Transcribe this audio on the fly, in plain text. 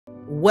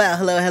Well,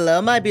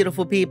 hello, my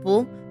beautiful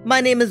people.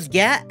 My name is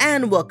Gat,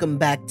 and welcome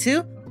back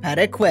to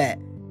Parquet.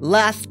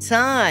 Last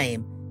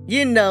time,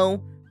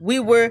 we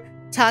were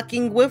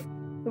talking with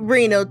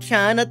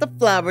Rino-chan at the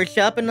flower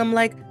shop, and I'm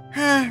like,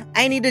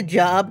 I need a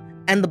job.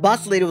 And the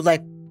boss lady was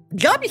like,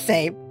 job, you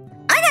say?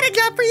 I got a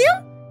job for you.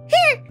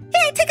 Here,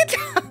 take a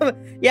job.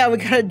 Yeah, we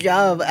got a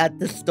job at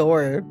the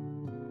store.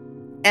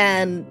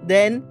 And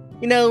then,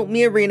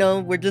 me and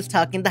Rino were just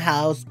talking in the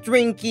house,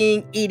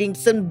 drinking, eating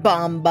some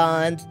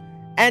bonbons.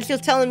 And she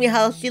was telling me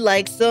how she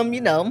likes some,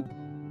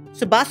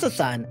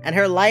 Tsubasa-san. And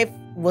her life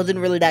wasn't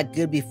really that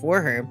good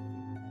before her.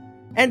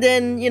 And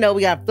then, we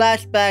got a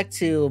flashback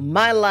to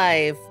my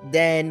life.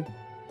 Then,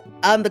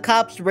 the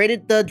cops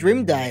raided the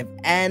Dream Dive.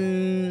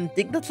 And I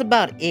think that's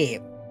about it.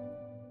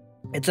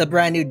 It's a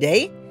brand new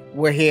day.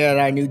 We're here at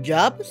our new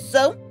job.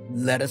 So,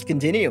 let us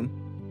continue.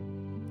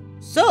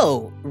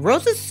 So,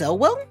 roses sell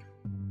well?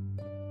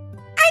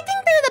 I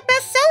think they're the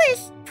best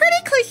sellers.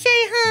 Pretty cliche,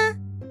 huh?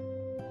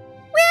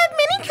 We have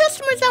many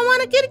customers that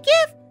want to get a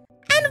gift,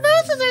 and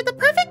roses are the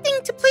perfect thing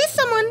to please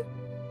someone.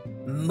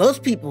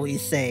 Most people, you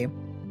say.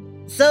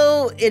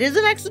 So, it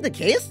isn't actually the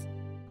case?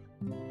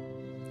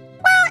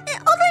 Well, it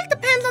only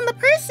depends on the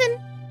person.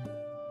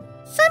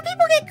 Some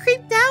people get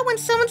creeped out when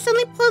someone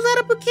suddenly pulls out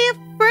a bouquet of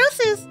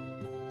roses.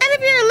 And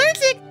if you're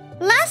allergic,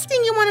 last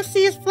thing you want to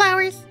see is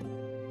flowers.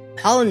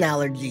 Pollen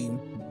allergy.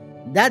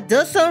 That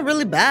does sound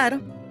really bad.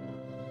 And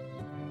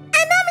not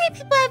many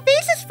people have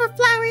vases for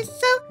flowers,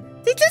 so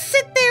they just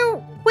sit there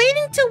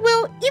waiting to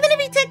wilt even if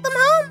you take them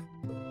home.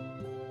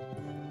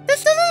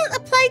 This doesn't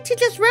apply to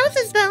just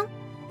roses, though.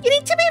 You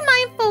need to be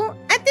mindful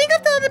and think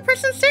of the other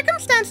person's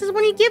circumstances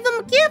when you give them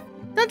a gift,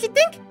 don't you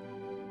think?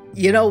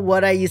 You know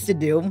what I used to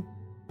do?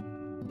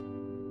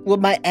 With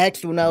my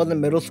ex when I was in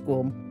middle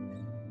school.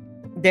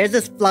 There's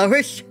this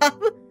flower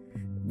shop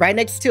right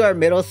next to our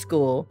middle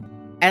school.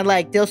 And,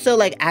 they'll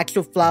sell,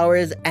 actual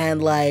flowers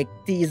and,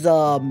 these,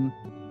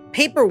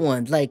 paper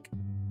ones.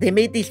 They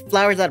made these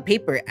flowers out of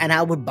paper, and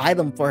I would buy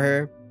them for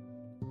her.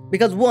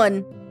 Because,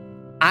 one,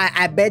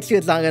 I bet you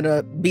it's not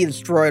gonna be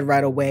destroyed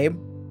right away.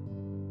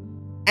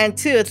 And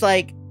two, it's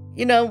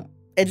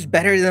it's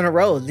better than a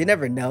rose. You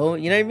never know,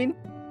 you know what I mean?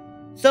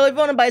 So if you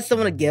want to buy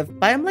someone a gift,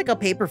 buy them, a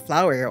paper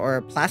flower or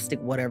a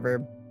plastic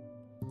whatever.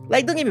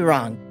 Don't get me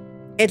wrong.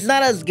 It's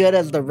not as good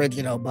as the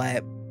original,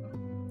 but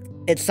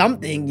it's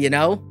something,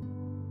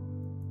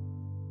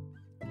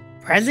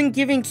 Present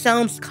giving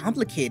sounds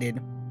complicated.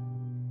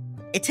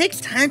 It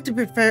takes time to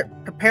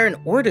prepare an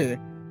order,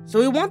 so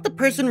we want the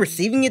person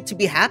receiving it to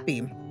be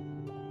happy.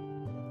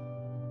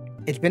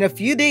 It's been a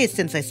few days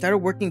since I started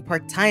working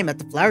part-time at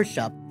the flower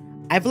shop.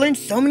 I've learned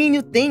so many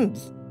new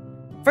things.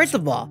 First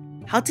of all,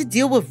 how to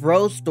deal with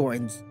rose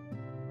thorns.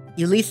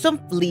 You leave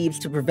some leaves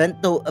to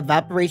prevent the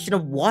evaporation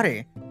of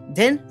water,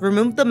 then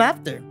remove them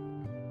after.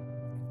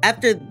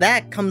 After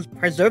that comes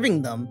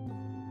preserving them.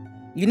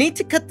 You need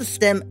to cut the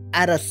stem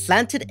at a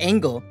slanted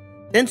angle,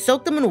 then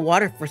soak them in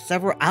water for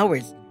several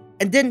hours,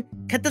 and then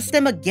cut the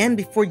stem again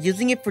before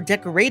using it for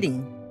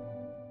decorating.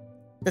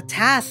 The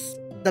tasks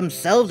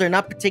themselves are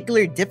not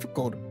particularly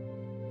difficult,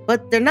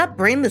 but they're not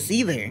brainless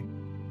either.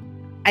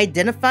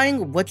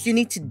 Identifying what you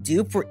need to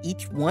do for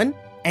each one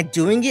and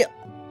doing it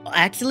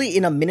actually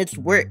in a minute's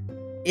work.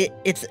 It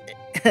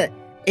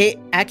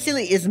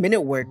actually is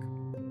minute work.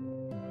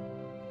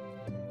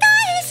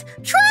 Guys!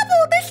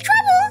 Trouble! There's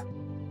trouble!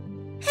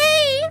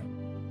 Hey!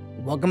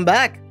 Welcome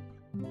back.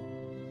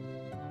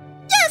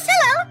 Yes,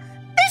 hello!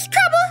 There's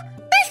trouble!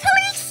 There's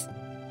police!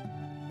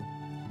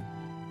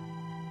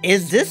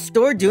 Is this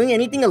store doing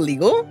anything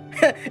illegal?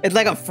 It's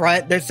like a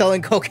front. They're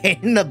selling cocaine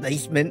in the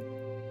basement.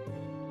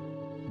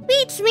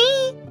 Beats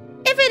me.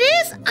 If it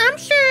is, I'm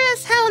sure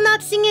as hell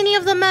not seeing any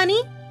of the money.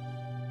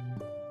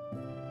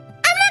 I'm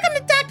not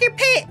gonna dock your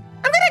pay.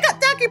 I'm gonna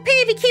dock your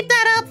pay if you keep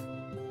that up.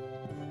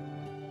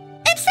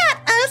 It's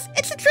not us.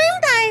 It's a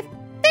Dream Dive.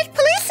 There's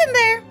police in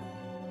there.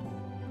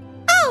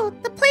 Oh,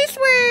 the place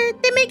where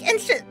they make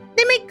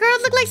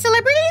girls look like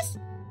celebrities?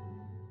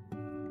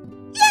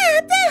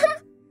 Yeah, them.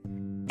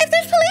 If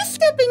there's police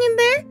snooping in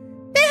there,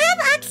 they have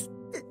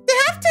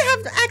to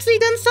have actually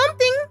done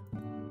something.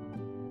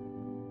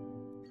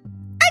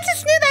 I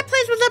just knew that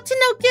place was up to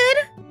no good.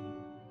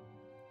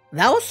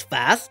 That was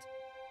fast.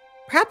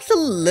 Perhaps a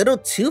little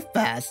too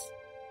fast.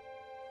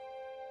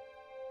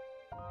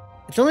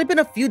 It's only been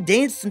a few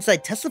days since I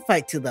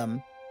testified to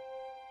them.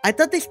 I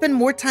thought they'd spend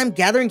more time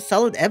gathering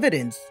solid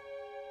evidence.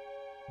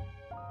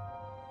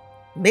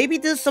 Maybe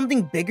there's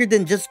something bigger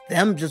than just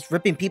them just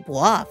ripping people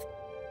off.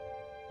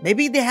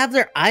 Maybe they have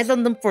their eyes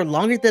on them for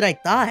longer than I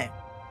thought.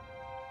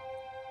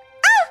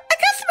 Oh, a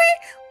customer!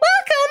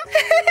 Welcome!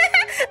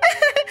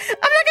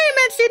 I'm not gonna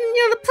mention,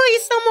 the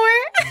police no more.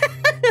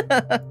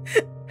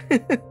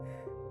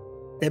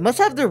 They must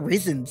have their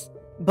reasons,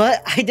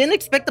 but I didn't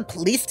expect the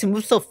police to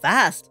move so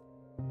fast.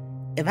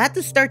 If I had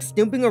to start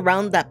snooping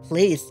around that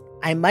place,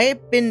 I might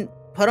have been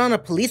put on a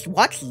police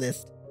watch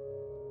list.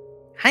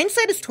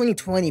 Hindsight is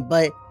 20/20,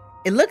 but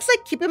it looks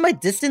like keeping my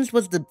distance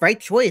was the right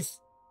choice.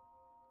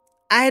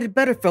 I had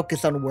better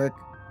focus on work.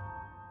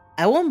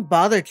 I won't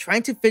bother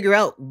trying to figure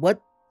out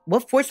what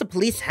forced the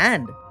police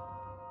hand.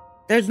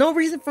 There's no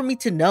reason for me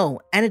to know,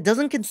 and it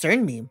doesn't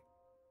concern me.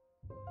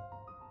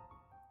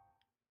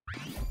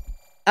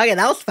 Okay,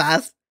 that was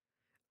fast.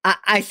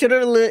 I should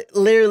have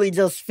literally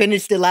just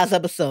finished the last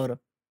episode.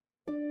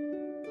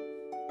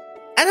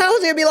 And how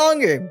was it gonna be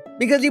longer?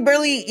 Because you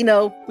barely,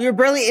 we were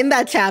barely in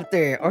that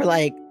chapter, or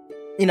like,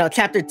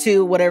 chapter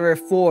 2, whatever,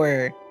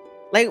 4.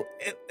 Like,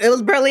 it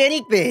was barely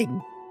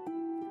anything.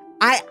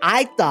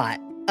 I thought,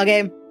 okay,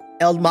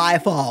 it was my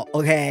fault,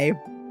 okay?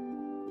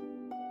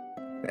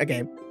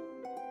 Okay.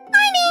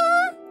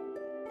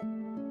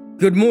 Morning!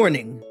 Good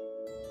morning.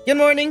 Good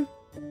morning.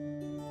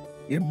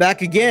 You're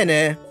back again,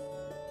 eh?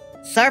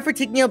 Sorry for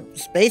taking up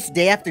space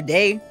day after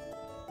day.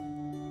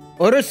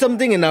 Order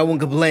something and I won't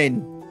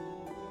complain.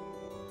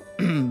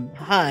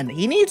 Han,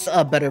 he needs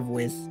a better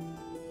voice.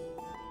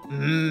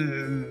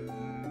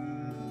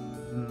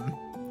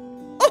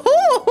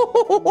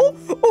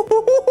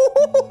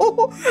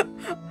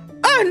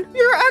 Anne,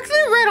 you're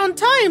actually right on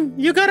time.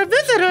 You got a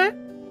visitor.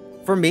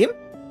 For me? Is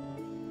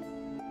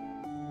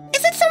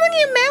it someone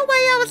you met while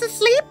I was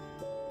asleep?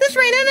 Does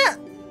Rino know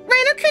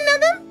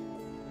them?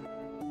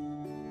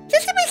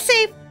 Just to be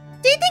safe,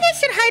 do you think I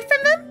should hide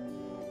from them?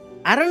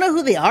 I don't know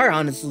who they are,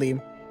 honestly.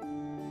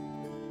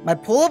 My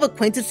pool of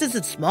acquaintances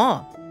is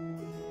small.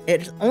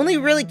 It's only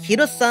really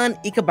Kido-san,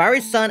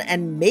 Ikabari-san,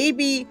 and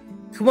maybe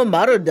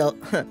Kumado-san.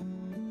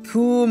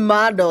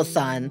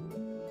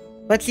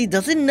 But she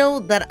doesn't know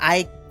that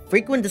I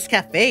frequent this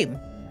cafe. Do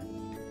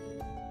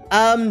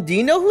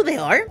you know who they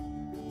are?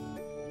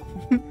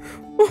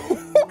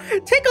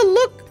 Take a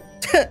look.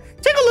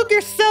 Take a look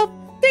yourself.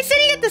 They're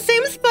sitting at the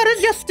same spot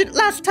as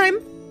last time.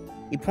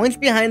 He points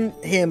behind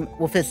him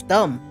with his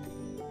thumb.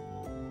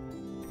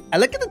 I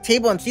look at the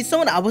table and see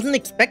someone I wasn't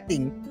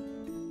expecting.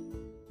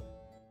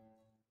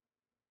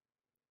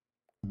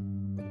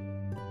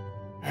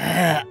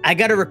 I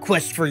got a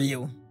request for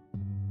you.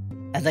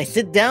 As I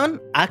sit down,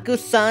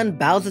 Aku-san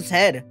bows his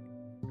head.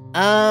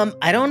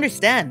 I don't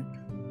understand.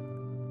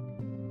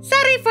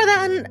 Sorry for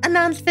the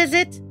unannounced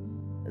visit.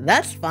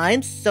 That's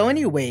fine. So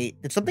anyway,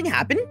 did something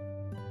happen?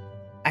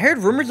 I heard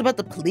rumors about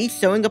the police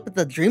showing up at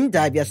the dream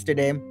dive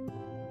yesterday.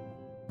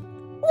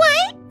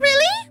 What?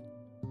 Really?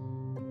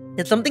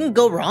 Did something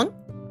go wrong?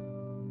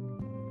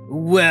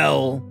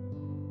 Well...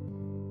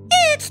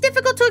 It's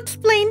difficult to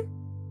explain.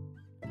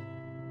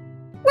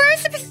 Were our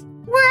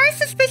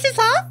suspicions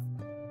off?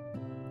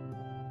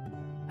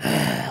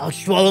 I'll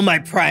swallow my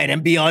pride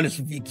and be honest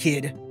with you,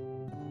 kid.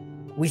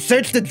 We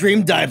searched the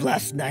dream dive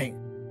last night.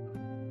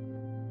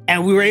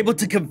 And we were able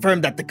to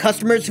confirm that the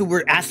customers who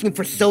were asking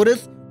for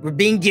sodas were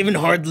being given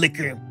hard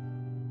liquor.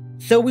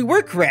 So we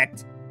were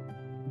correct.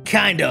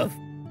 Kind of.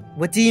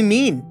 What do you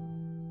mean?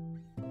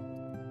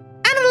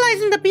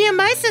 Analyzing the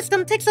BMI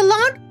system takes a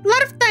lot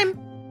of time.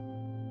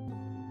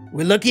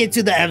 We're looking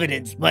into the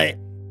evidence, but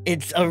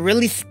it's a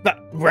really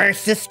rare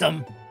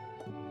system.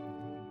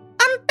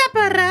 On top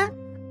of that,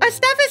 our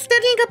staff is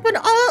studying up on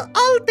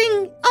all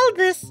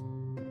this.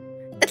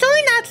 It's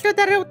only natural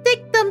that it'll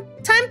take them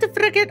time to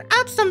figure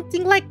out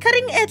something like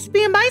cutting-edge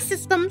BMI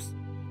systems.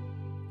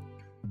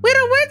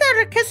 We're aware that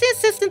requesting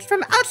assistance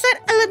from outside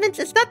elements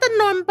is not the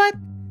norm, but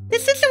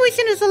this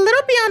situation is a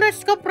little beyond our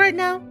scope right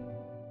now.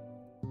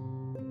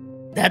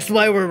 That's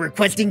why we're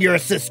requesting your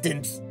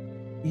assistance.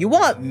 You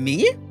want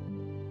me?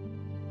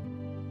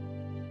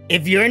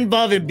 If you're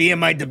involved in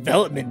BMI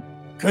development,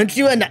 couldn't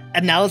you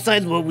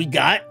analyze what we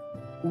got?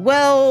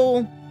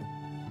 Well,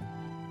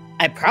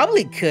 I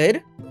probably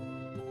could.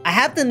 I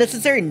have the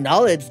necessary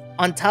knowledge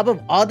on top of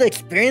all the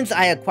experience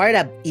I acquired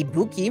at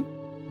Ibuki.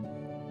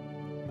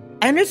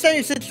 I understand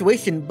your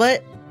situation,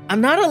 but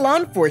I'm not a law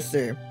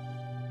enforcer.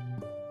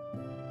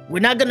 We're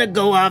not gonna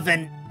go off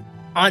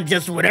on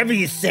just whatever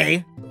you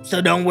say,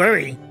 so don't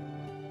worry.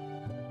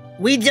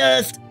 We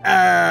just,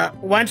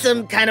 want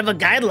some kind of a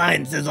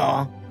guidelines is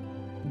all.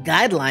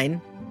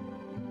 Guideline?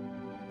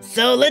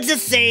 So let's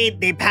just say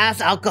they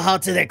pass alcohol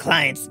to their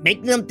clients,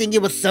 making them think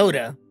it was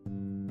soda.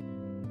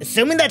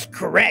 Assuming that's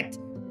correct,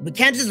 we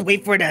can't just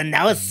wait for the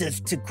analysis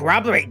to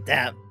corroborate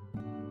that.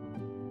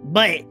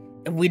 But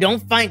if we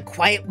don't find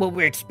quite what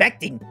we're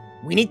expecting,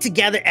 we need to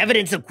gather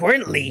evidence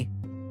accordingly.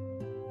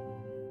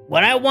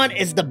 What I want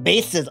is the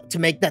basis to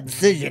make that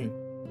decision.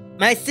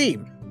 I see.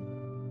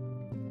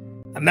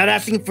 I'm not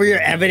asking for your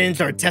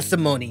evidence or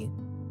testimony.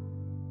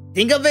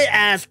 Think of it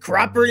as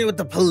cooperating with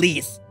the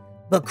police,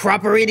 but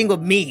cooperating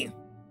with me.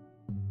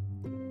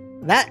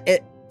 In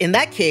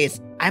that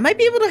case, I might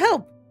be able to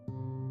help.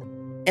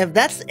 If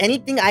there's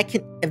anything I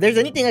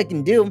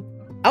can do,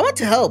 I want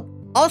to help.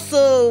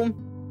 Also... What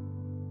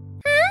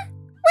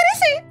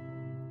is it?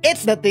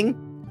 It's nothing.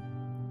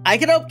 I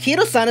can help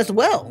Kido-san as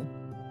well.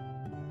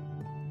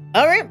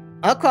 Alright,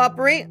 I'll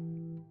cooperate.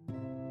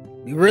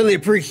 We really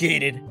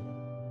appreciate it.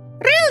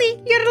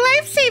 Really? You're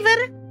a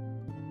lifesaver.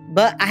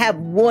 But I have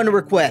one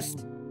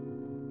request.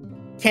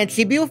 Can't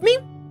she be with me?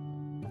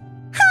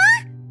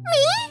 Huh?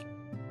 Me?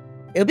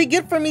 It'll be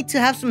good for me to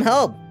have some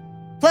help.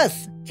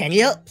 Plus, can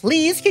you help?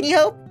 Please, can you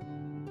help?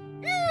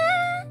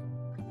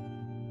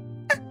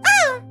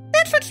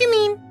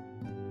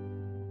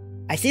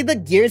 I see the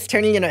gears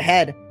turning in her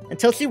head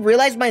until she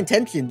realized my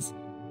intentions.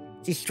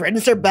 She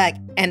straightens her back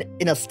and,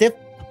 in a stiff,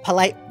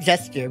 polite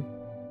gesture,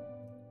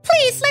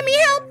 Please, let me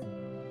help.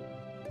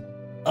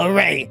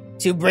 Alright,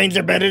 2 brains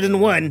are better than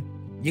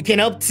 1. You can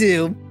help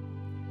too.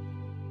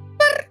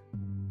 But,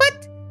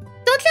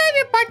 don't you have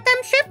your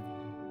part-time shift?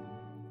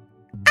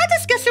 I'll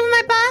discuss it with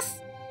my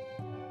boss.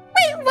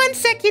 Wait 1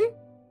 second.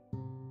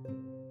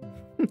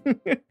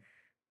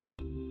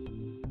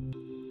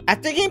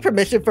 After getting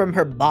permission from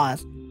her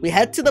boss, we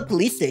head to the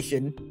police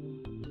station.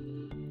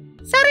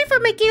 Sorry for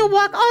making you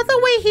walk all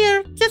the way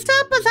here just to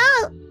help us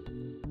out.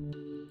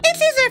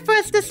 It's easier for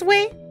us this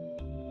way.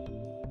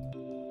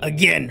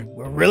 Again,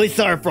 we're really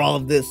sorry for all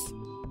of this.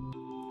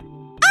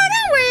 Oh,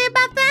 don't worry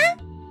about that.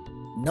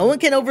 No one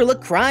can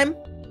overlook crime.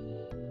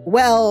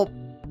 Well,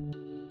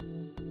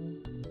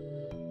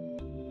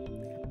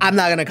 I'm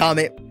not gonna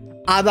comment.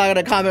 I'm not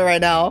gonna comment right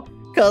now.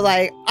 Cause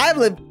like, I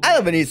live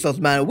in East Coast,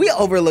 man. We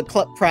overlook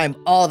crime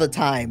all the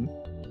time.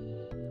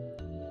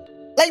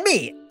 Like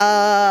me.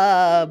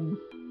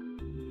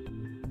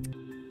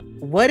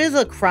 What is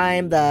a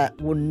crime that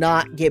will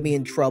not get me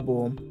in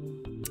trouble?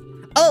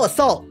 Oh,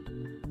 assault.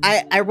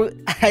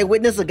 I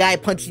witnessed a guy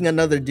punching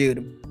another dude,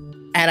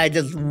 and I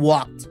just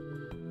walked. You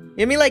know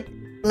what I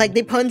mean? Like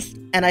they punched,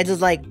 and I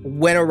just like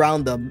went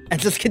around them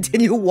and just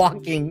continued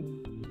walking.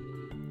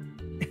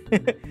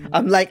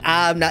 I'm like,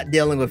 I'm not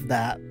dealing with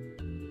that.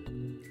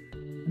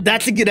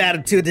 That's a good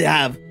attitude to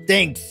have.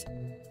 Thanks.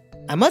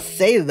 I must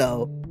say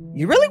though,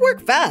 you really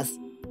work fast.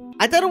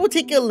 I thought it would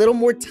take you a little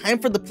more time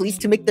for the police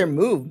to make their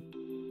move.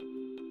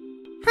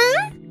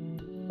 Huh?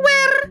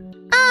 Well,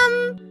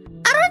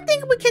 I don't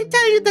think we can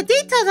tell you the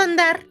details on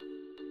that.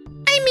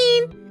 I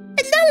mean,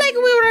 it's not like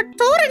we were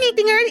told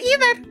anything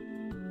either.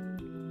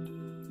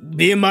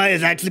 BMI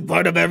is actually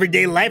part of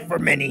everyday life for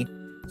many.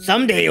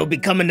 Someday it'll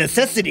become a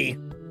necessity.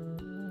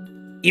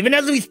 Even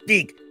as we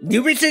speak,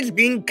 new research is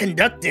being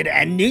conducted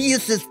and new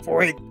uses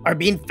for it are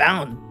being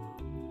found.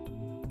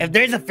 If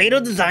there's a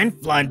fatal design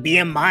flaw in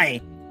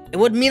BMI, it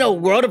would mean a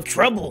world of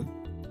trouble.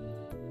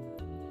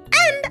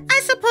 And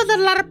I suppose a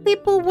lot of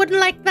people wouldn't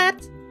like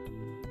that.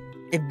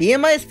 If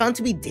BMI is found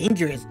to be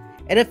dangerous,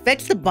 it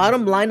affects the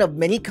bottom line of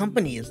many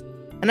companies.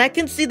 And I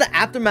can see the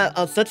aftermath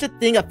of such a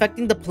thing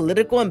affecting the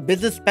political and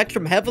business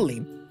spectrum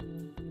heavily.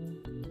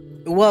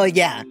 Well,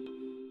 yeah.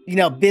 You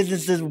know,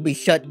 businesses will be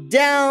shut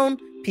down,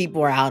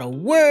 people are out of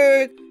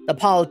work, the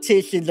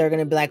politicians are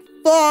gonna be like,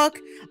 fuck,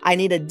 I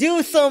need to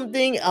do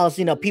something, else,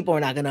 you know, people are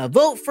not gonna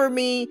vote for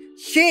me.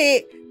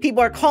 Shit,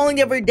 people are calling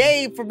every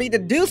day for me to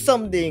do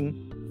something.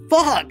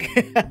 Fuck.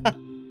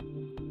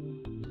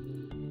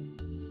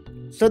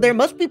 So there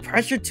must be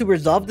pressure to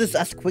resolve this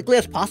as quickly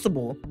as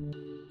possible.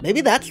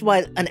 Maybe that's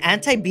why an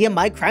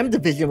anti-BMI crime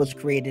division was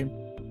created.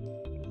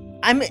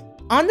 I'm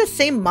of the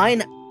same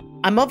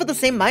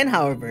mind,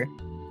 however.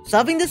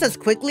 Solving this as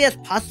quickly as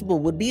possible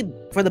would be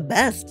for the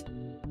best.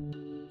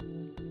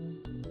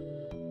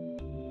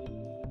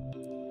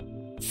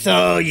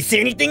 So, you see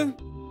anything?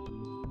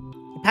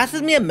 He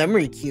passes me a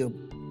memory cube.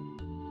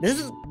 This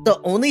is the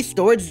only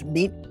storage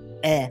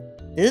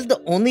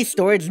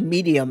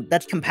medium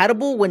that's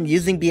compatible when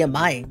using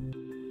BMI.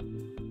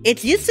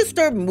 It's used to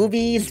store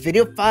movies,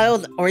 video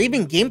files, or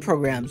even game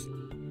programs.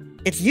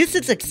 Its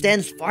usage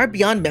extends far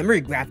beyond memory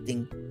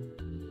grafting.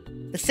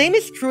 The same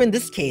is true in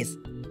this case.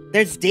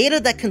 There's data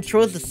that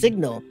controls the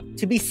signal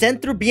to be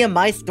sent through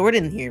BMI stored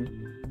in here.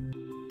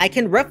 I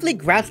can roughly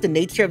grasp the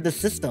nature of the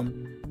system.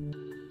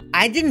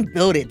 I didn't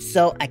build it,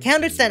 so I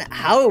can't understand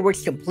how it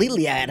works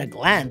completely at a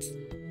glance.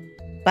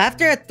 But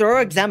after a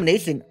thorough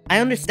examination, I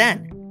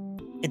understand.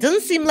 It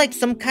doesn't seem like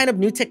some kind of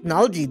new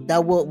technology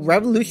that will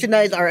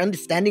revolutionize our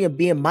understanding of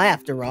BMI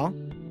after all.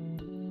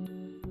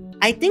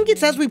 I think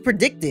it's as we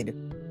predicted.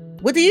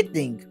 What do you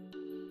think?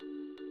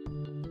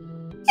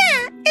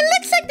 Yeah, it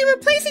looks like they're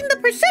replacing the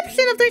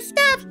perception of their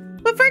staff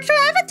with virtual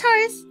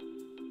avatars.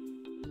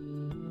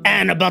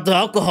 And about the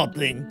alcohol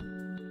thing.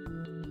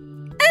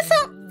 As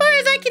far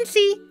as I can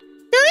see,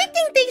 the only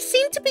thing they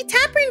seem to be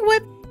tampering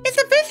with is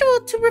a visual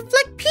to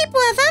reflect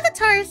people as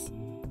avatars.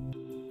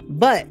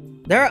 But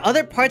there are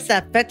other parts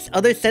that affect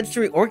other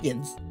sensory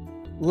organs,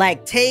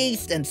 like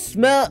taste and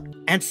smell,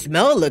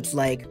 it looks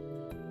like.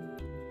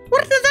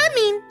 What does that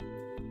mean?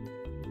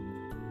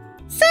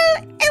 So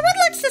it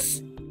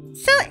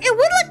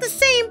would look the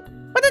same,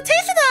 but the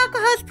taste of the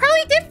alcohol is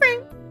probably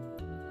different.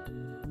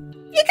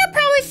 You could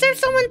probably serve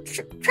someone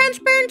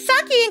transparent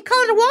sake and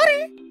call it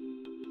water.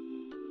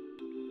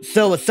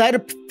 So a side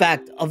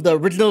effect of the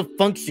original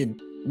function,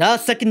 not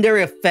a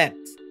secondary effect.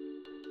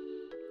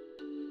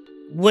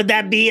 Would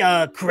that be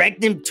a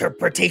correct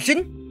interpretation?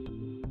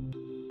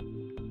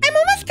 I'm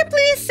almost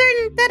completely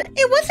certain that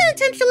it wasn't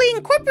intentionally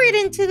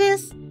incorporated into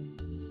this.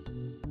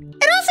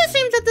 It also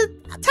seems that the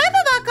type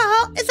of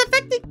alcohol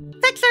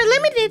effects are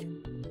limited.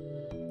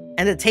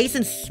 And the taste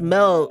and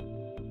smell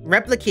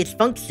replicates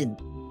function.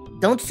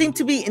 Don't seem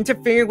to be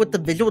interfering with the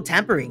visual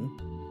tampering.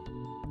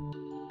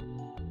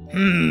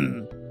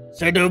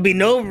 So there will be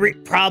no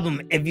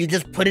problem if you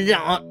just put it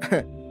on,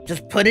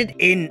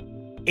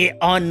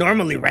 on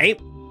normally, right?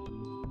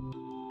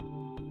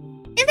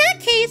 In that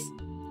case,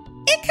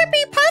 it could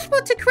be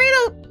possible to create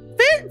a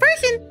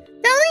version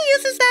that only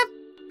uses that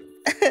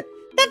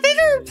that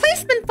visual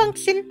replacement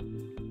function.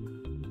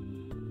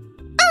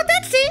 Oh,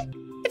 that's it.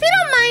 If you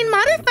don't mind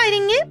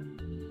modifying it.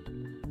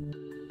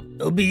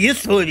 It would be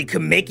useful if you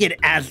could make it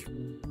as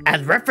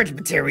reference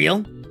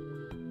material.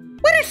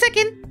 Wait a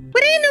second.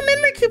 We need a new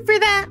memory cube for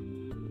that.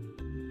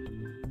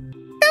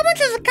 That one's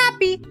just a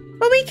copy,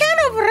 but we can't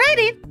override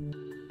it.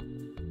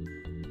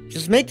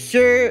 Just make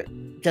sure,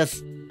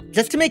 just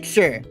to make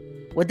sure,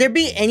 would there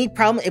be any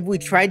problem if we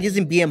tried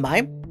using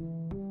BMI?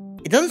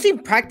 It doesn't seem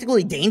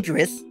practically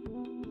dangerous.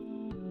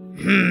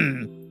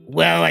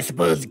 Well, I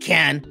suppose it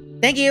can.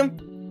 Thank you.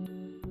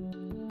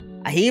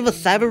 I heave a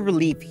sigh of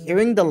relief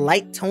hearing the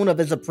light tone of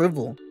his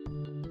approval.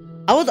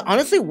 I was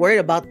honestly worried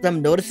about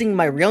them noticing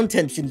my real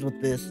intentions with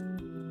this.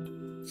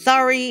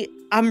 Sorry,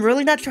 I'm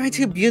really not trying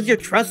to abuse your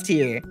trust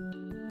here.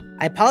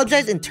 I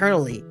apologize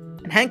internally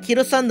and hand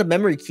Kido-san the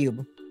memory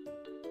cube.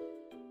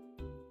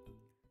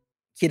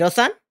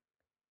 Kido-san?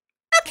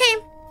 Okay.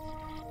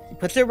 She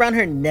puts it around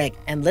her neck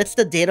and lets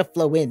the data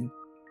flow in.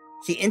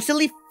 She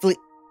instantly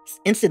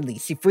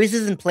she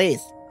freezes in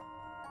place.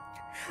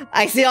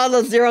 I see all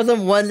those zeros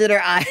and ones in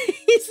her eyes.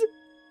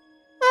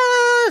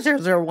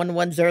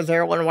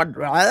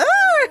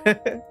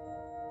 00110011.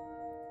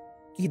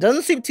 She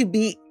doesn't seem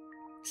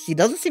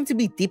to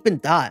be deep in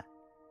thought.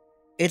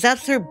 It's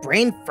as her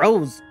brain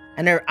froze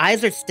and her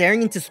eyes are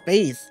staring into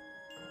space.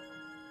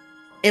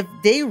 If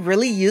they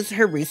really use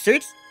her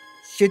research,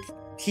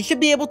 she should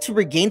be able to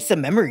regain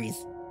some memories.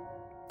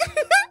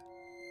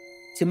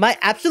 To my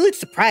absolute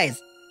surprise,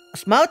 a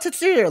smile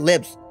touched her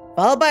lips,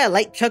 followed by a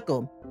light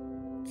chuckle.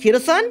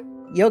 Kido-san,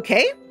 you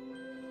okay?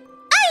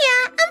 Oh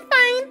yeah, I'm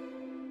fine.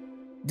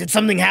 Did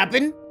something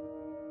happen?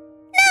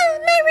 No,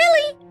 not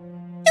really.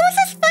 It was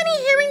just funny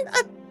hearing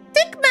a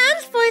thick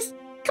man's voice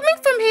coming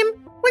from him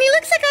when he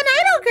looks like an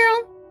idol girl.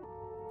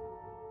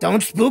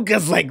 Don't spook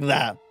us like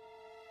that.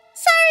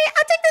 Sorry,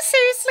 I'll take this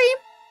seriously.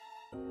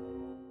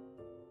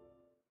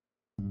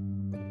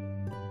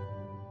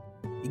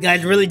 You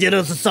guys really did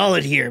us a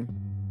solid here.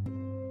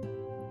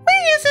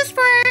 We'll use this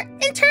for our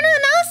internal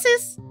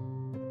analysis.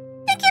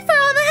 Thank you for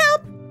all the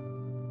help.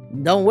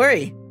 Don't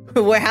worry,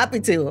 we're happy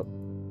to.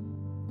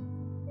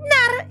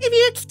 Now, if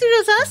you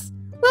excuse us,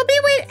 we'll be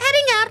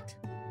heading out.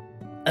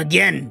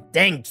 Again,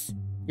 thanks.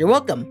 You're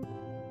welcome.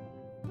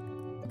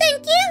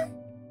 Thank you.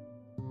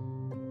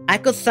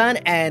 Aiko-san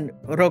and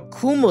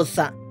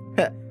Rokumi-san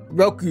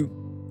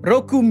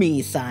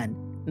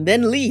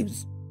then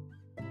leaves.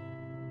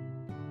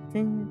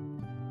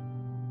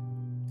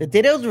 The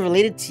data was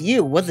related to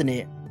you, wasn't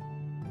it?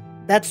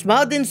 That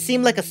smile didn't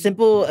seem like a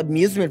simple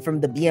amusement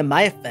from the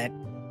BMI effect.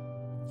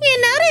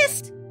 You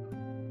noticed?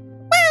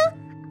 Well,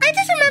 I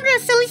just remembered a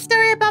silly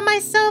story about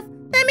myself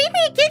that made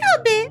me giggle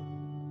a bit.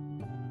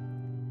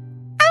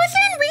 I was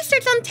doing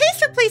research on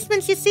taste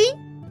replacements, you see.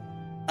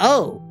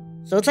 Oh,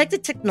 so it's like the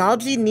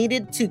technology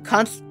needed to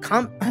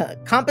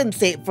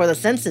compensate for the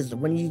senses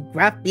when you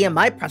graft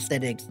BMI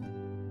prosthetics.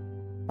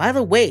 By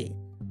the way,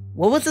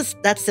 what was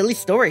that silly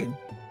story?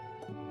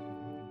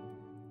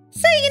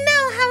 So you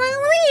know how I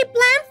only ate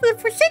bland food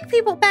for sick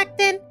people back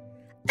then.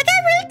 I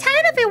got really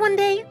tired of it one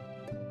day.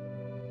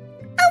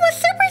 I was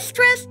super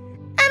stressed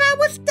and I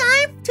was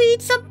dying to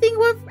eat something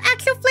with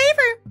actual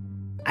flavor.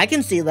 I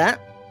can see that.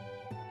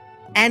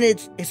 And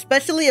it's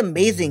especially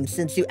amazing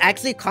since you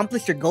actually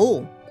accomplished your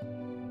goal.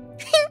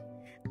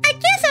 I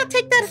guess I'll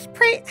take that as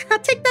praise. I'll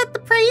take that the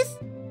praise.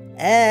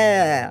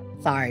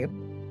 Sorry.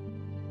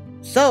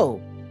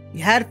 So,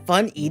 you had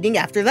fun eating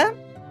after that?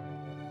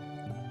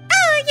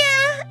 Oh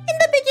yeah, in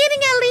the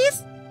beginning at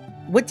least.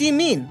 What do you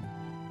mean?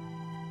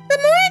 The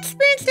more I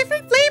experience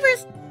different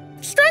flavors,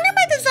 the stronger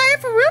my desire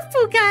for real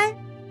food got.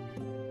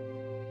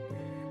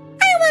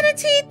 I wanted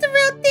to eat the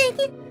real thing,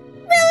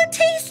 real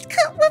taste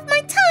cut with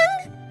my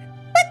tongue,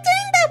 but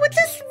doing that would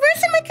just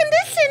worsen my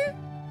condition.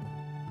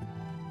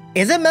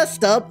 Is it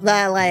messed up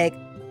that, like,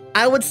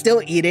 I would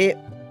still eat it?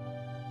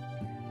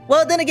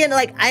 Well, then again,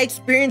 like, I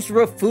experienced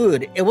real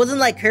food. It wasn't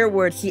like her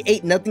where she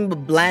ate nothing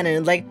but bland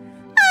and like,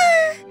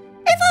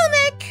 if only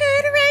I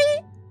could, right?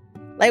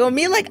 Like, with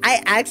me, like,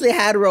 I actually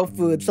had real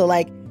food. So,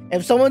 like,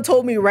 if someone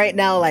told me right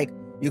now, like,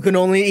 you can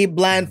only eat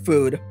bland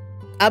food,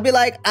 I'll be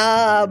like,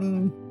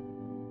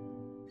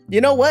 you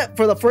know what?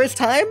 For the first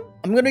time,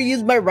 I'm gonna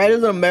use my right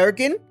as an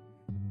American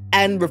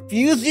and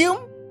refuse you,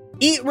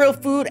 eat real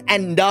food,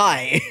 and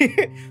die.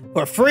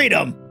 For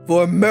freedom,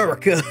 for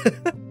America.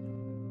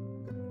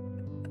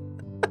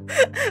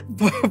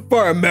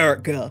 for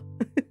America.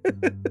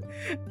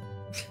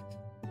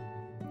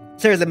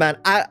 Seriously, man,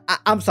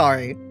 I'm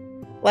sorry.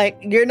 Like,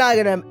 you're not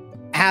gonna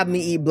have me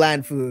eat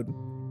bland food.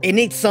 It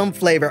needs some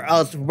flavor,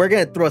 else we're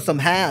gonna throw some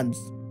hands.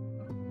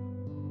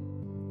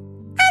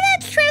 All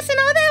that stress and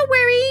all that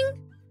worrying.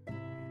 And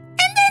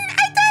then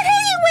I died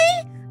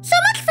anyway. So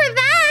much for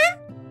that.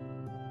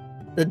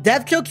 The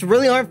death jokes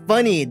really aren't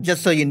funny,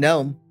 just so you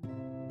know.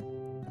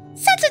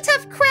 Such a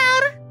tough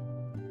crowd.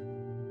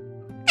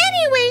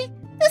 Anyway,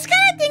 this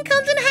kind of thing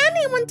comes in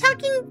handy when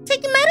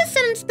taking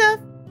medicine and stuff.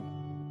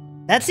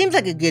 That seems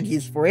like a good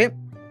use for it.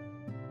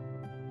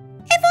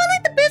 If only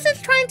the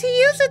business trying to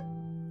use it.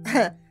 If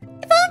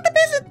only the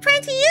business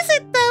trying to use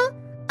it though,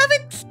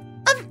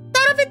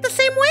 thought of it the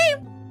same way.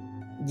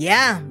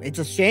 Yeah, it's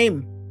a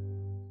shame.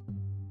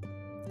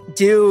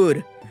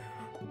 Dude,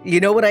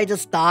 you know what I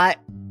just thought?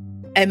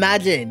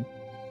 Imagine,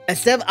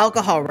 instead of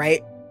alcohol,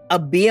 right? A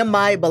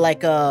BMI, but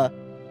like a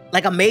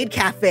maid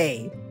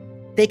cafe.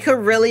 They could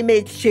really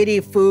make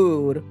shitty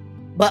food,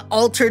 but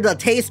alter the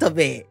taste of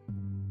it.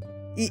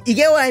 You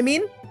get what I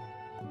mean?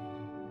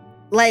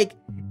 Like,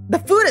 the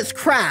food is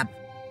crap,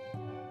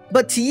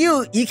 but to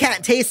you, you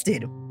can't taste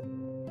it. It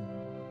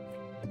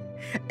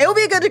will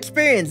be a good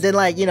experience than,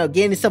 like, you know,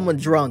 getting someone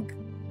drunk.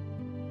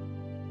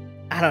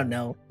 I don't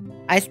know.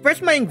 I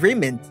express my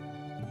agreement.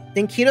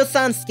 Then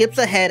Kido-san skips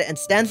ahead and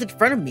stands in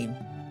front of me.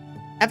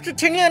 After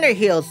turning on her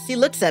heels, she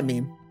looks at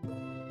me.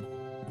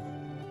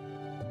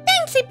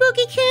 Thanks,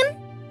 Ibuki-kun.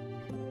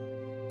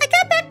 I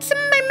got back some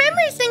of my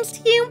memories thanks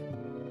to you.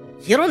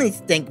 You don't need to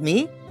thank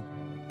me.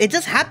 It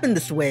just happened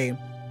this way.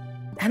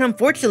 And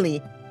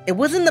unfortunately, it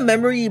wasn't the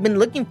memory you've been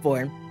looking for.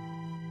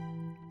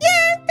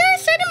 Yeah, there are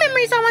certain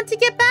memories I want to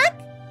get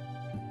back.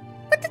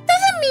 But that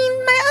doesn't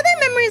mean my other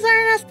memories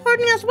aren't as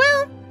important as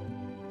well.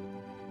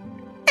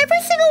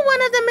 Every single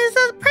one of them is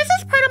a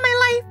precious part of my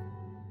life.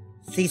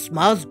 She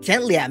smiles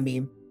gently at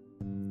me.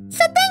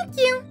 So thank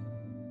you.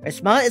 Her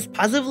smile is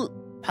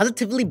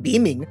positively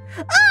beaming.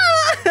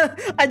 Ah!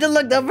 I just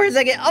looked up for a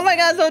second. Oh my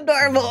god, so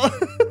adorable.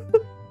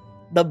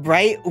 The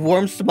bright,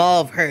 warm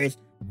smile of hers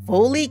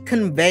fully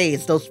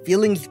conveys those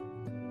feelings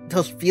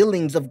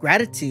of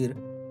gratitude.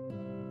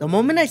 The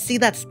moment I see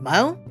that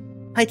smile,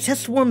 my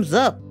chest warms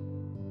up.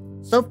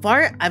 So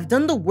far, I've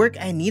done the work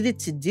I needed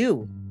to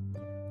do.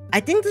 I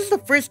think this is the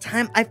first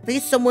time I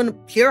faced someone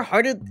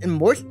pure-hearted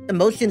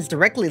emotions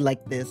directly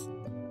like this.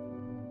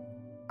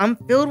 I'm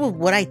filled with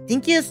what I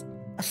think is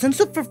a sense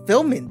of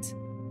fulfillment.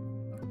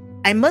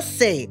 I must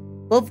say,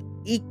 both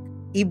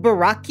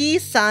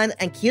Ibaraki-san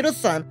and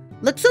Kido-san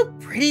look so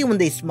pretty when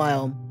they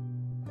smile.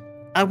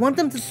 I want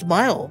them to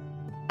smile.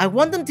 I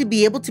want them to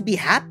be able to be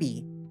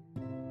happy.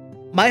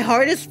 My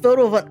heart is filled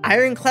with an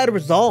ironclad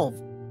resolve.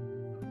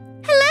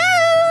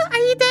 Hello? Are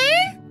you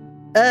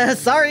there?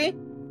 Sorry.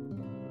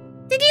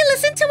 Did you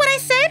listen to what I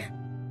said?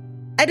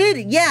 I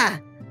did, yeah.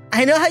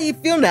 I know how you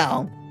feel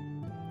now.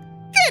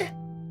 Good.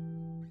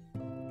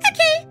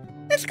 Okay,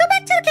 let's go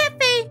back to the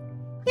cafe.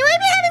 He might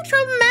be having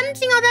trouble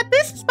managing all that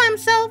business by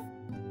himself.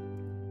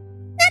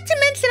 Not to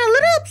mention a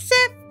little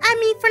upset at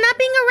me for not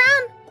being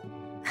around.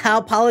 I'll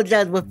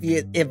apologize with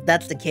you if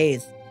that's the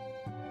case.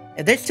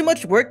 If there's too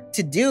much work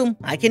to do,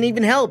 I can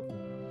even help.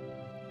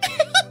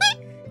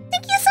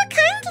 Thank you so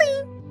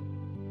kindly.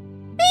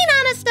 Being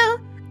honest though,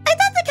 I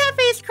thought the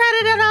cafe is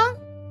crowded at all.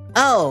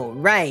 Oh,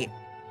 right.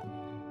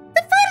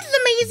 The food is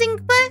amazing,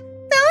 but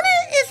the owner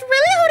is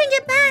really holding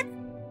it back.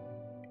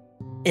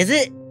 Is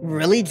it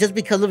really just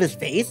because of his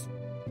face?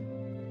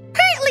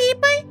 Partly,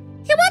 but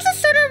he wants a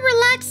sort of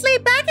relaxed,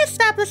 laid-back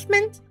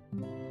establishment.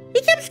 He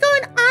keeps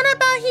going on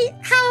about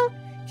how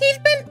he's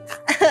been...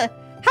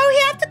 how he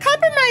has to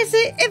compromise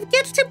it if it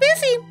gets too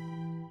busy.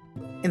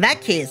 In that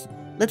case,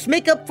 let's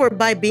make up for it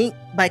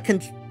by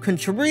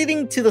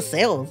contributing to the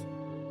sales.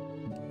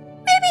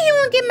 Maybe he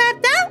won't get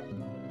mad that.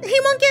 He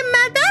won't get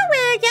mad that way,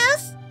 I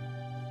guess.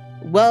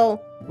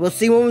 Well, we'll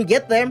see when we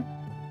get there.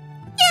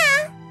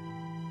 Yeah.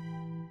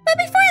 But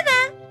before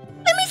that,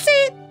 let me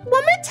say it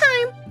one more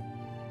time.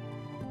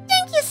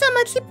 Thank you so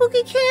much,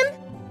 Ibuki-kun.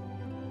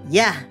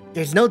 Yeah,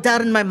 there's no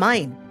doubt in my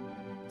mind.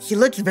 She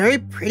looks very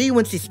pretty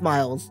when she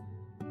smiles.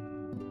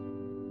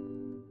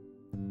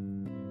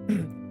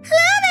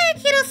 Hello there,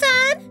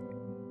 Kido-san.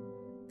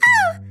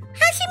 Oh,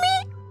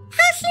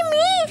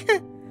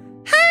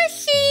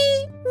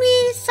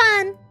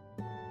 Hashimi-san.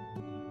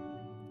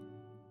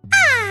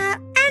 Ah,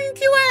 and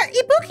you are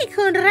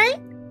Ibuki-kun, right?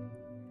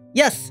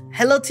 Yes,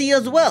 hello to you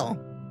as well.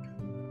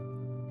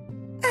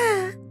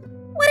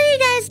 What are you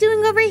guys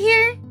doing over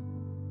here?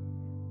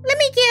 Let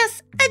me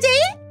guess, a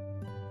date?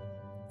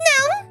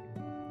 No?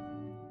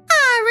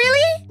 Ah,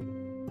 really?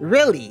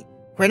 Really?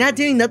 We're not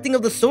doing nothing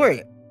of the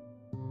sort.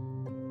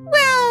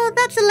 Well,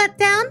 that's a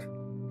letdown.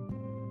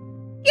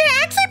 You're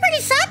actually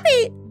pretty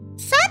sappy.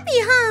 Sappy,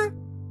 huh?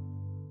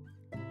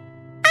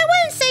 I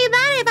wouldn't say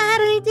that if I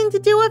had anything to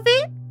do with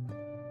it.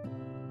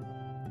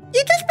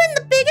 You just been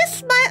the biggest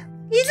smile.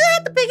 You just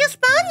had the biggest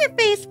smile on your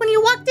face when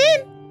you walked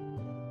in.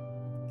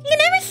 You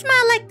never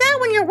smile like that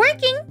when you're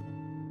working.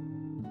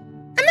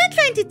 I'm not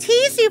trying to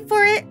tease you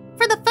for it,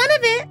 for the fun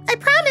of it, I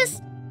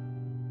promise.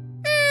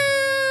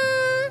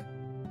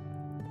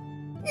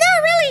 No,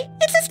 really,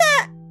 it's just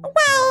that,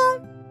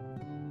 well...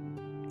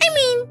 I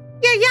mean,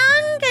 you're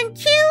young and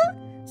cute,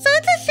 so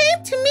it's a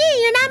shame to me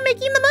you're not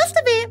making the most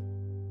of it.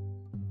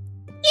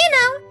 You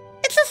know,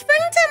 it's the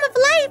springtime of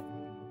life.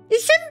 You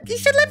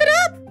should live it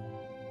up.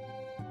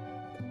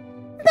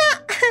 But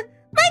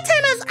my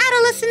time as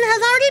adolescent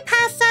has already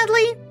passed,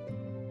 sadly.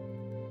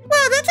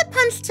 Well, that's a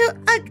punch to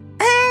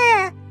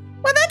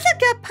well, that's a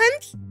gut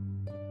punch.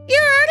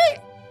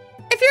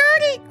 If you're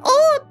already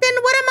old, then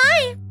what am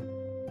I?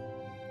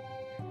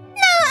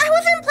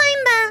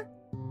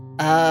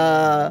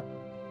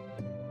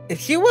 If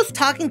she was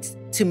talking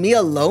to me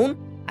alone,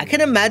 I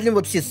can imagine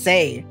what she'd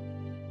say.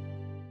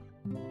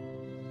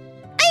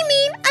 I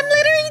mean, I'm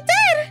literally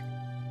dead.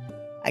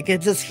 I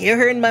could just hear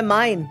her in my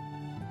mind.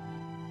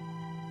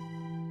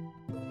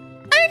 Are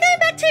you going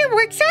back to your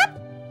workshop?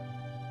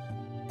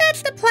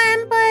 That's the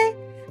plan, but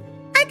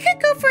I could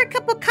go for a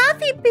cup of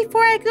coffee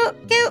before I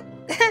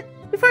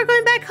before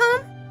going back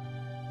home.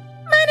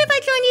 Mind if I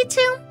join you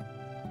too?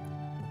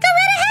 Go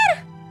right ahead.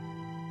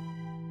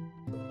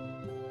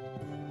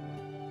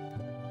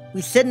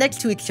 We sit next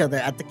to each other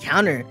at the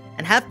counter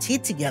and have tea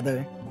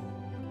together.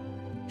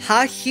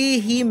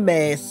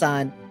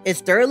 Hashihime-san is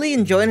thoroughly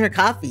enjoying her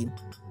coffee.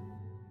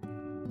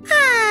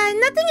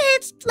 Nothing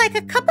hits like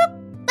the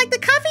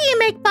coffee you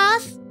make,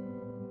 boss.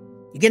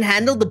 You can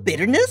handle the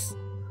bitterness?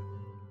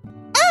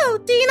 Oh,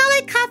 do you not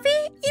like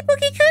coffee,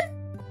 Ibuki-kun?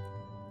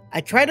 I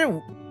tried it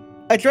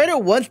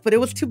once, but it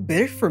was too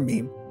bitter for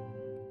me.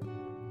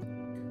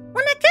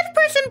 When a good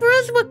person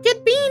brews with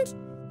good beans,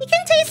 you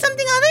can taste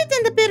something other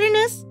than the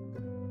bitterness.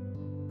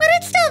 But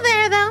it's still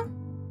there, though.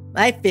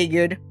 I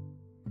figured.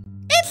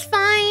 It's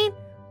fine.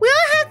 We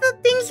all have the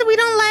things that we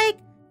don't like.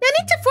 No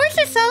need to force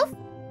yourself.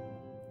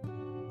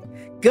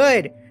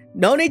 Good.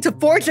 No need to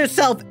force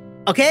yourself,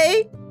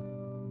 okay?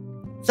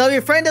 So if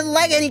your friend doesn't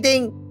like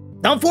anything,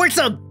 don't force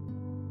them.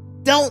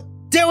 Don't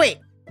do it.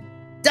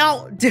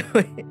 Don't do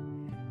it.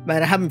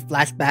 Man, I'm having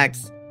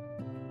flashbacks.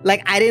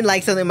 Like, I didn't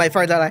like something, my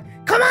friends are like,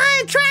 come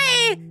on,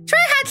 try it. Try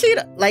hot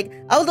Cheetos. Like,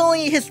 I was the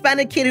only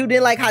Hispanic kid who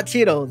didn't like hot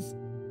Cheetos.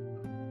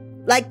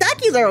 Like,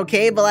 Takis are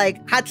okay, but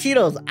like, hot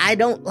Cheetos, I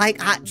don't like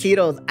hot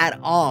Cheetos at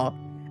all.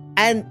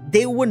 And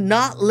they would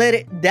not let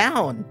it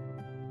down.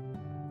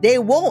 They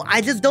won't.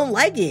 I just don't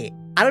like it.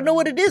 I don't know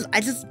what it is.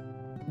 I just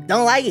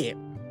don't like it.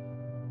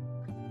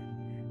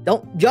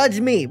 Don't judge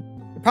me.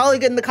 You're probably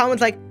getting in the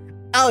comments like,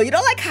 oh, you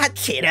don't like hot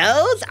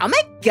Cheetos? Oh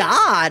my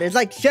God. It's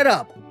like, shut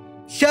up.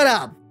 Shut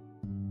up.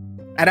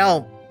 I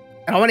don't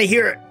want to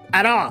hear it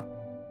at all.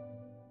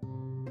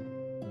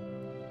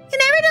 You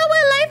never know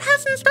what life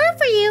has in store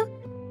for you.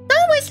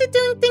 Don't waste it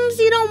doing things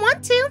you don't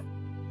want to.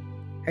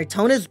 Her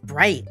tone is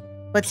bright,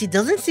 but she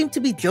doesn't seem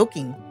to be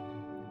joking.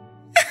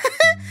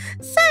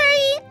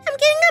 Sorry, I'm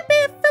getting a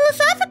bit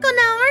philosophical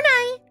now, aren't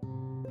I?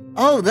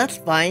 Oh, that's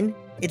fine.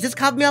 It just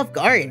caught me off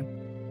guard.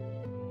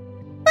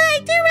 But I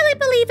do really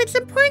believe it's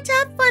important to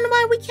have fun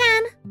while we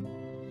can.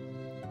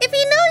 If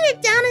you know you're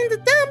down in the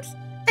dumps,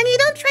 and you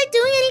don't try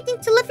doing anything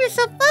to lift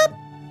yourself up,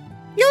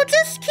 you'll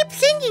just keep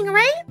sinking,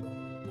 right? I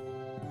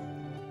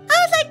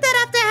was like that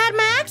after I had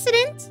my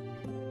accident.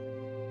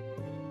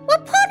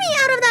 What pulled me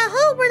out of that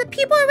hole were the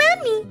people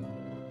around me.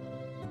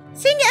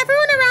 Seeing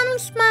everyone around me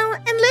smile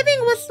and living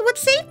was what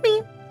saved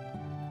me.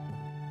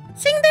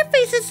 Seeing their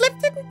faces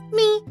lifted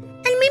me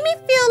and made me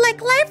feel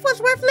like life was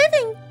worth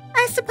living,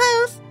 I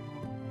suppose.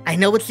 I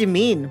know what you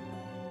mean.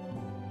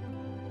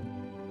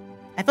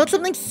 I felt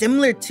something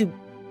similar to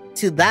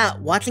that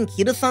watching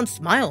Kido-san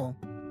smile.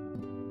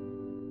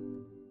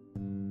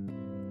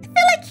 I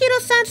feel like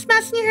Kido-san's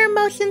mastering her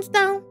emotions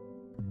though.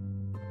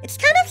 It's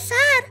kind of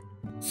sad.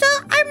 So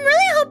I'm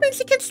really hoping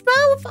she can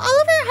smile with all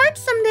of her heart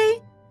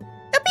someday.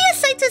 It'll be a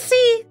sight to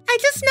see. I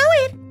just know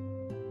it.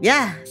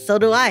 Yeah, so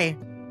do I.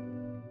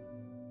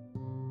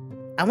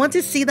 I want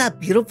to see that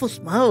beautiful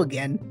smile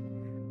again.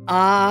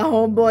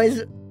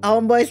 Homeboy's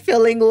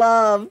feeling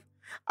love.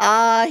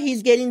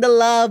 He's getting the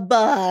love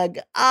bug.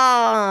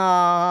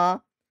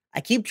 I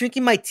keep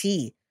drinking my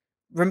tea,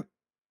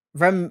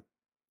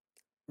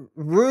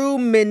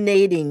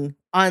 ruminating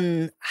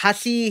on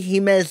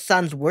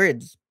Hashihime-san's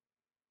words.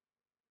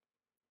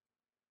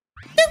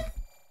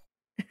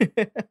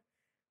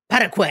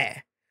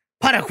 Parquet.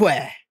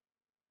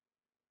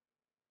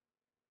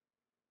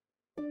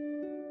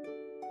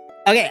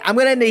 Okay, I'm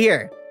gonna end it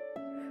here.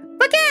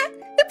 But yeah,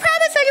 you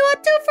promised that you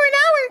would do it for an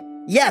hour.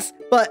 Yes,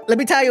 but let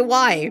me tell you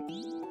why.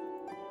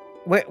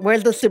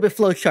 Where's the stupid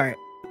flowchart?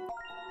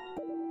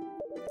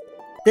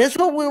 This is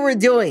what we were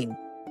doing.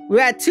 We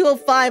were at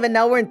 2:05 and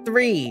now we're in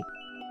 3.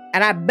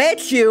 And I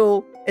bet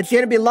you it's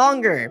gonna be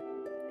longer.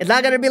 It's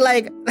not gonna be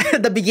like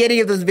the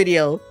beginning of this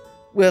video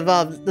with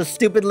the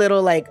stupid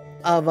little like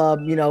of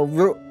Rino.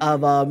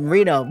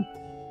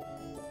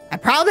 I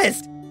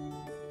promised.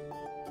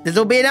 This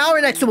will be an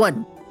hour next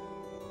one.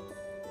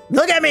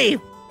 Look at me.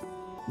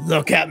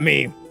 Look at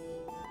me.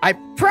 I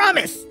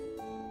promise.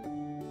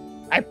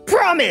 I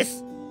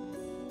promise.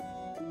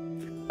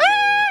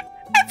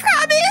 I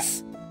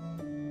promise.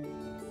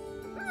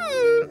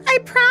 I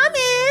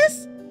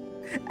promise.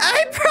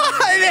 I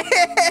promise.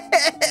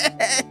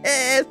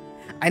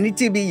 I need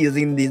to be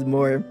using these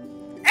more.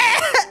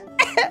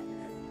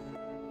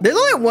 There's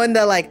only one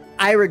that like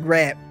I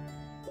regret.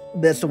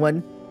 This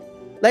one.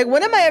 Like,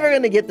 when am I ever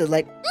gonna get this?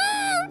 Like,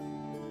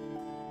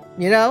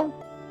 you know?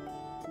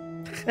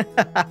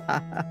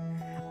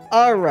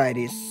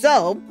 Alrighty,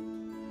 so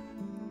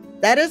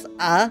that is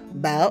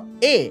about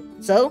it.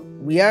 So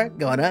we are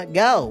gonna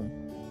go.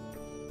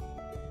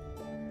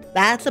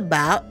 That's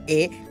about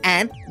it,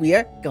 and we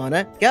are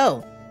gonna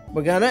go.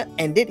 We're gonna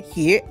end it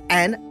here,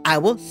 and I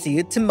will see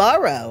you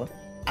tomorrow.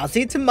 I'll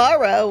see you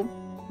tomorrow.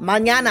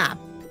 Mañana.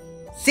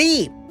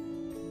 See.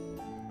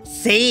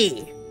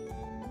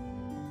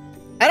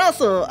 And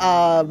also,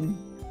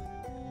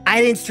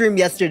 I didn't stream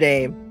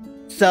yesterday.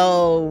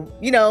 So,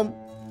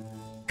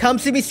 come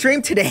see me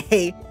stream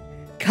today.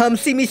 Come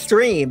see me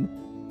stream.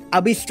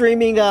 I'll be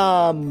streaming,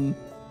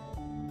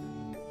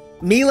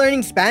 me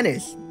learning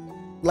Spanish.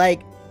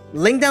 Like,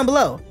 link down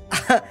below.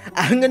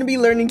 I'm gonna be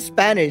learning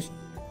Spanish.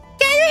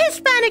 Yeah, you're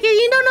Hispanic and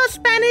you don't know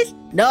Spanish.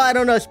 No, I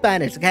don't know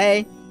Spanish,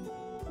 okay?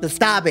 So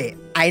stop it.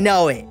 I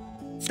know it.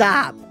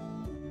 Stop.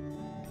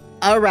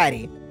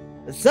 Alrighty.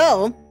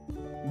 So,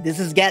 this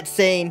is Gat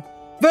saying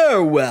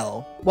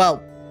farewell.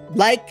 Well,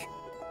 like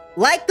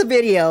the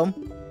video,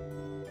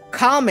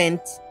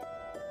 comment,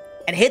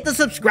 and hit the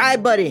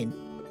subscribe button.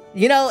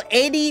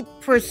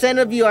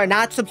 80% of you are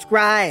not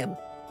subscribed.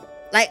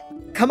 Like,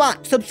 come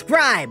on,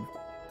 subscribe.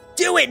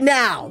 Do it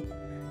now.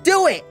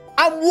 Do it.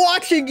 I'm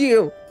watching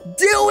you.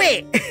 Do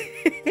it.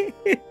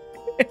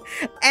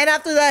 And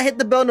after that, hit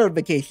the bell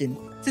notification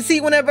to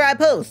see whenever I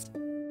post.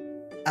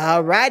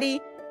 Alrighty,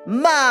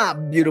 my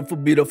beautiful,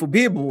 beautiful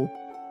people.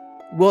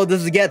 Well,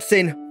 this is Gat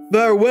saying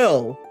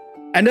farewell.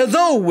 And as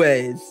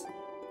always...